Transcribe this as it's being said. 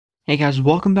Hey guys,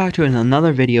 welcome back to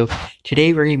another video.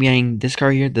 Today we're going to be getting this car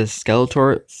here, the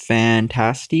Skeletor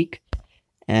phantastique,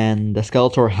 and the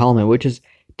Skeletor helmet, which is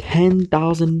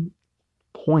 10,000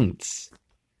 points,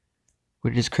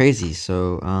 which is crazy.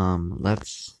 So,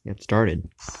 let's get started.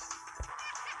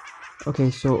 Okay,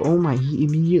 so, oh my, he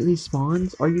immediately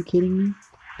spawns? Are you kidding me?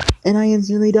 And I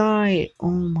instantly die! Oh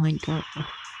my god.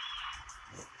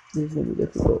 This is gonna be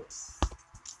difficult.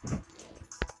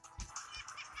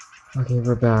 Okay,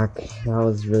 we're back. That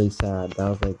was really sad. That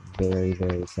was like very,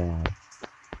 very sad.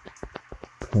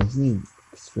 This is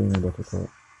extremely difficult.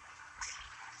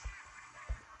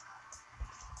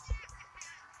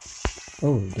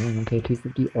 Oh, damn, okay,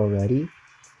 250 already?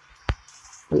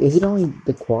 Wait, is it only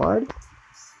the quad?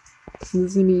 This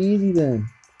is gonna be easy then.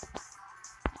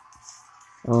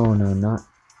 Oh no,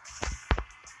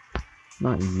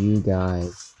 not you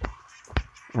guys.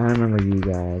 I remember you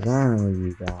guys.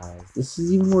 This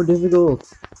is even more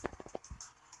difficult.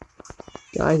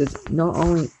 Guys, it's not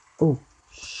only... Oh,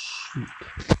 shoot.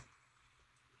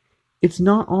 It's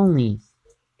not only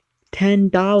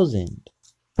 10,000.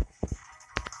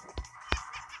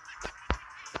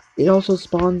 It also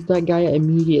spawns that guy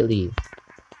immediately.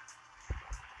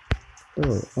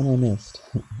 Oh, and I missed.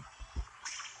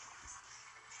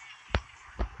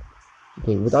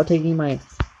 Okay, without taking my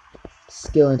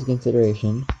skill into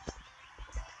consideration,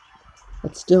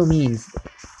 that still means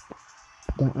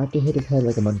that I have to hit his head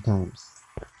like a bunch of times.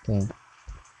 Okay.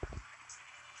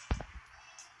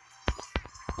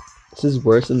 This is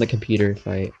worse than the computer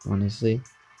fight, honestly.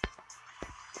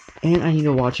 And I need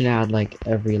to watch an ad like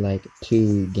every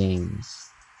 2 games.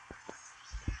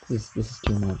 This is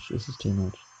too much. This is too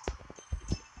much.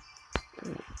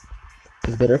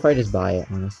 It's better if I just buy it,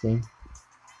 honestly.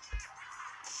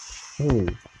 Oh,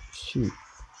 shoot.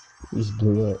 He just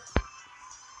blew up.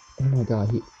 Oh my god,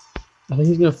 I thought he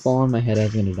was gonna fall on my head, I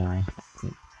was gonna die.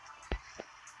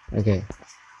 Okay.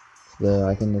 So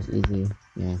I think that's easy.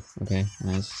 Yeah, okay,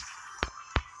 nice.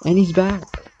 And he's back!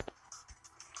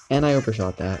 And I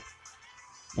overshot that.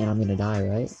 And I'm gonna die,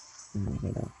 right? I'm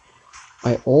gonna die.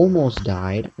 I almost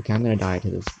died. Okay, I'm gonna die to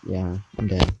this. Yeah, I'm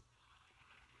dead.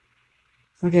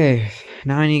 Okay,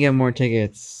 now I need to get more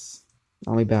tickets.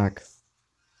 I'll be back.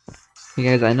 Hey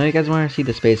guys, I know you guys want to see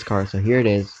the space car, so here it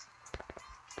is.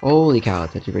 Holy cow,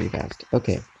 it's actually pretty fast.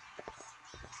 Okay.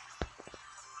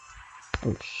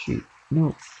 Oh shoot.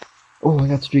 No. Oh, I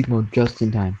got streak mode just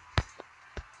in time.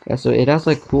 Yeah, so it has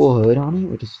like cool hood on it,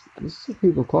 which is... This is a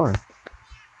pretty cool car.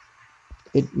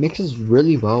 It mixes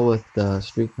really well with the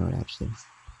streak mode, actually.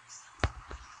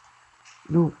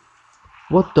 No.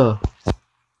 What the?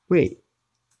 Wait.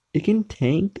 It can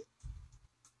tank?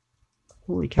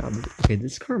 Holy cow. Okay,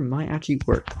 this car might actually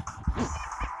work.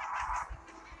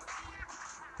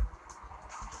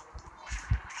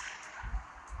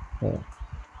 Okay.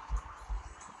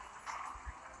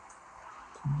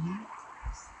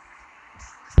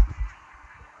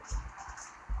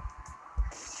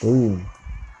 Boom.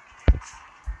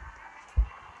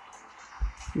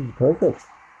 This is perfect.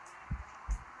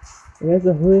 It has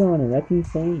a hood on it. That's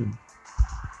insane.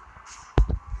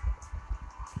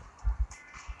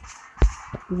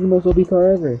 This is the most OP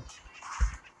car ever.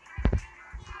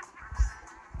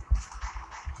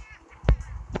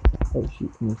 Oh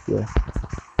shoot, can you steal?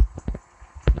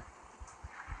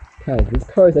 Guys, this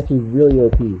car is actually really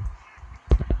OP.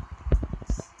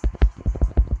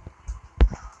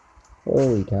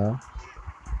 Holy cow.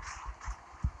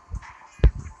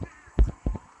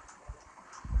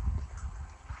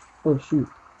 Oh shoot.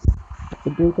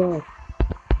 It broke off.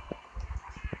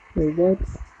 Wait, what?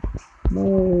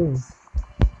 No.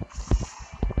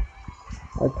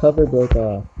 Our cover broke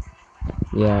off.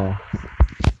 Yeah.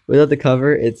 Without the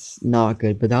cover, it's not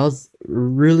good. But that was a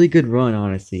really good run,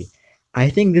 honestly.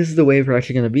 I think this is the way we're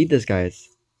actually going to beat this, guys.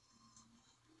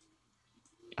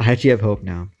 I actually have hope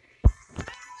now.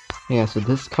 Yeah, so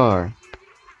this car.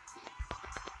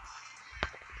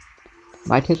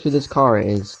 My tips for this car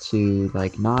is to,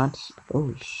 not...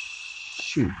 Oh,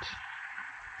 shoot.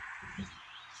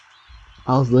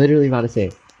 I was literally about to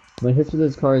say, my tips for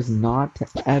this car is not to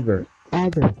ever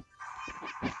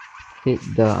hit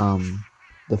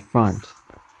the front.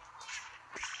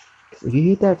 If you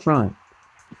hit that front,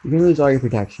 you're gonna lose all your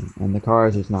protection, and the car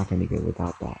is just not gonna be good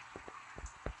without that.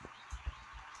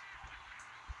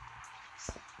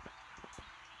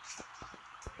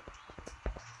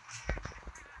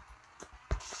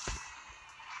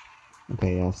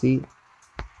 Okay, yeah, see?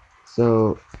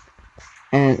 So,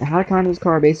 and how to counter this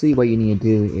car, basically what you need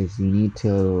to do is you need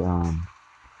to,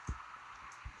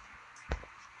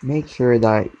 make sure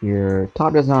that your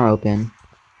top does not open.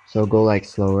 So go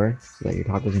slower, so that your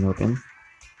top doesn't open.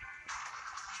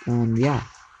 And yeah,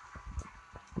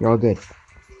 you're all good.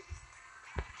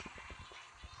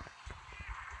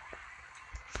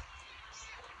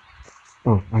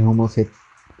 Oh, I almost hit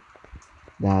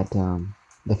that,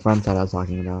 the front side I was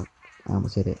talking about. I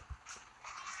almost hit it.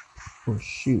 Oh,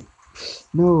 shoot.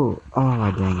 No!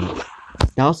 Ah, dang it.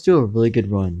 That was still a really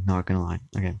good run, not gonna lie.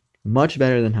 Okay. Much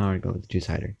better than how I go with the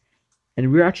two-sider.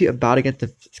 And we're actually about to get the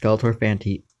Skeletor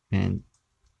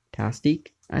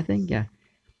phantastique, I think, yeah.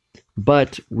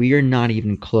 But we are not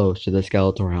even close to the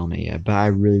Skeletor helmet yet, but I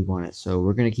really want it, so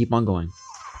we're gonna keep on going.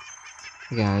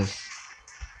 Hey guys.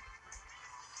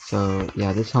 So,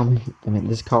 yeah, this helmet,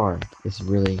 this car is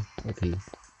really OP.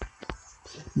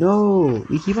 No!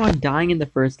 We keep on dying in the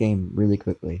first game really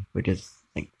quickly, which is,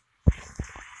 like,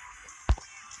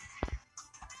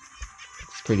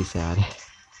 it's pretty sad.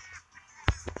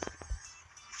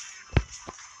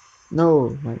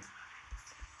 No!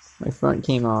 My front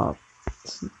came off.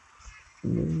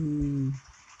 Mm.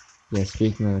 Yeah,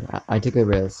 streak mode. I took a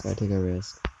risk. I took a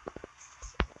risk.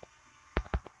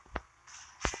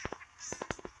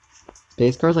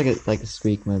 Space car's like a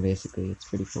streak mode basically. It's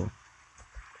pretty cool.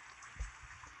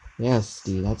 Yes,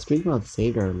 dude, that streak mode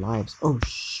saved our lives. Oh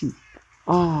shoot.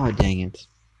 Oh dang it.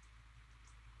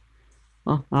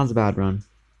 Oh, that was a bad run.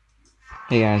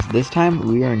 Hey guys, this time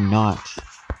we are not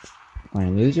going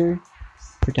to loser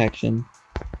protection.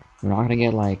 We're not gonna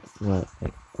get like what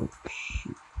oh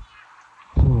shoot.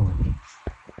 Oh,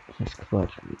 that's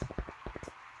clutch.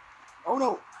 Oh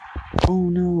no! Oh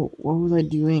no! What was I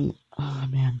doing? Oh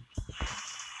man.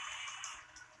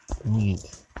 Dang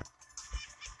it.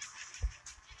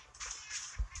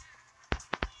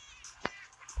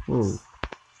 Whoa.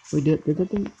 Wait, did that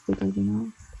thing flip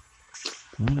everything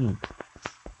out? Dang it.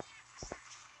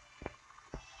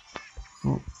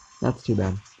 Oh, that's too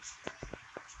bad.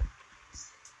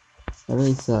 That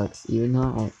really sucks. Even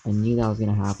though I knew that was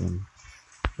gonna happen,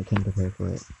 I couldn't prepare for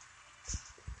it.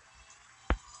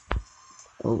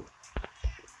 Oh.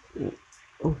 Oh.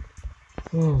 Oh.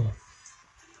 Oh.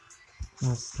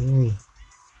 That's scary.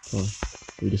 Okay.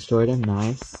 We destroyed him.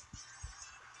 Nice.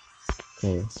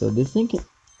 Okay, so this thing can...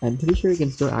 I'm pretty sure it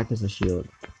can still act as a shield.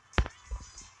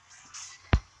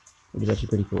 Which is actually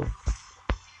pretty cool.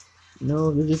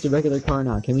 No, this is just a regular car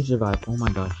now. Can we survive? Oh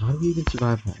my god, how do we even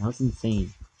survive that? That was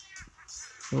insane.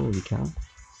 Holy cow.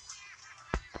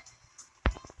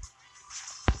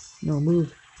 No,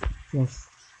 move. Yes.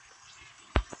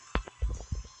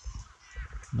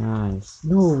 Nice.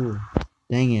 No!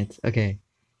 Dang it. Okay.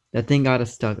 That thing got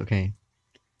us stuck. Okay.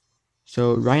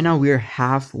 So right now we are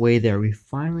halfway there. We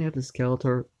finally have the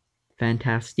Skeletor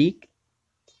phantastique.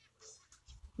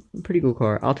 Pretty cool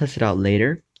car. I'll test it out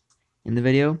later in the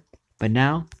video. But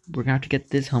now we're gonna have to get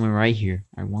this helmet right here.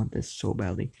 I want this so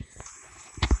badly.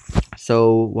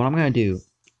 So what I'm gonna do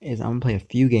is I'm gonna play a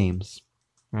few games,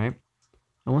 right?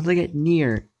 And once I get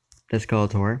near the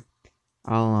Skeletor,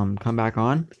 I'll come back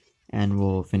on and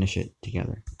we'll finish it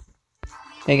together.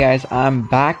 Hey guys, I'm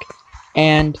back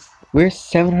and we're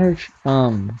 700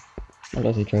 what did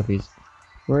I say, trophies?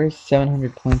 We're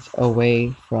 700 points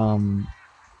away from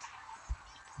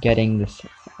getting this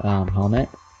helmet.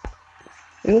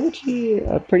 It was actually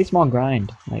a pretty small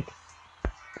grind. Like,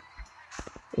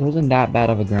 it wasn't that bad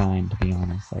of a grind, to be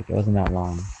honest. Like, it wasn't that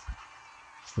long.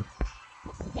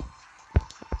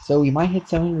 So we might hit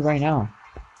 700 right now.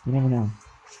 You never know.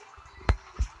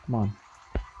 Come on.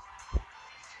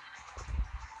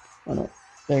 Oh no.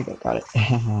 There you go. Got it.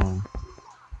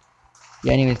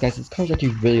 Yeah, anyways, guys, this car's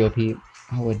actually really OP.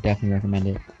 I would definitely recommend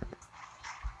it.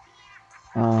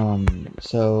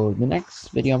 So the next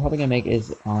video I'm probably gonna make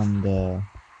is on the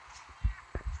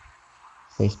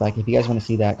space bike. If you guys want to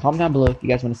see that, comment down below if you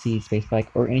guys want to see space bike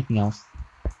or anything else.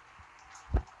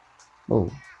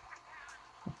 Oh,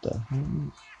 what the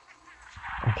hell?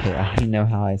 Okay, I don't know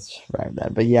how I survived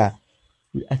that, but yeah,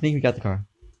 I think we got the car.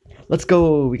 Let's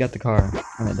go. We got the car.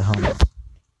 I mean the helmet.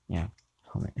 Yeah,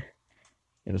 helmet.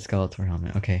 Yeah, the Skeletor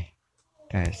helmet. Okay,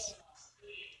 guys,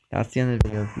 that's the end of the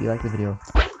video. If you like the video,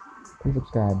 please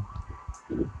subscribe.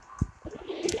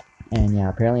 And yeah,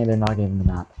 apparently they're not giving the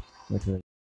map, which was.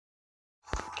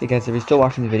 Okay guys, if you're still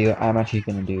watching the video, I'm actually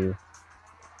going to do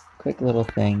a quick little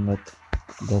thing with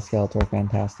the Skeletor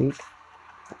phantastique,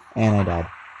 and I died.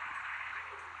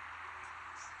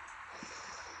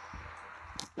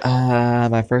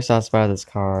 My first thoughts about this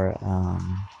car,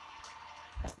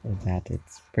 is that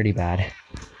it's pretty bad.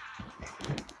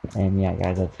 And yeah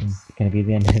guys, that's going to be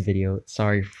the end of the video.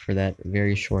 Sorry for that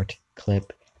very short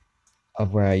clip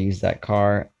of where I used that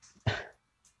car.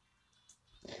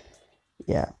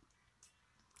 Yeah.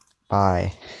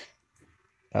 Bye.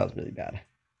 That was really bad.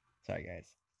 Sorry guys.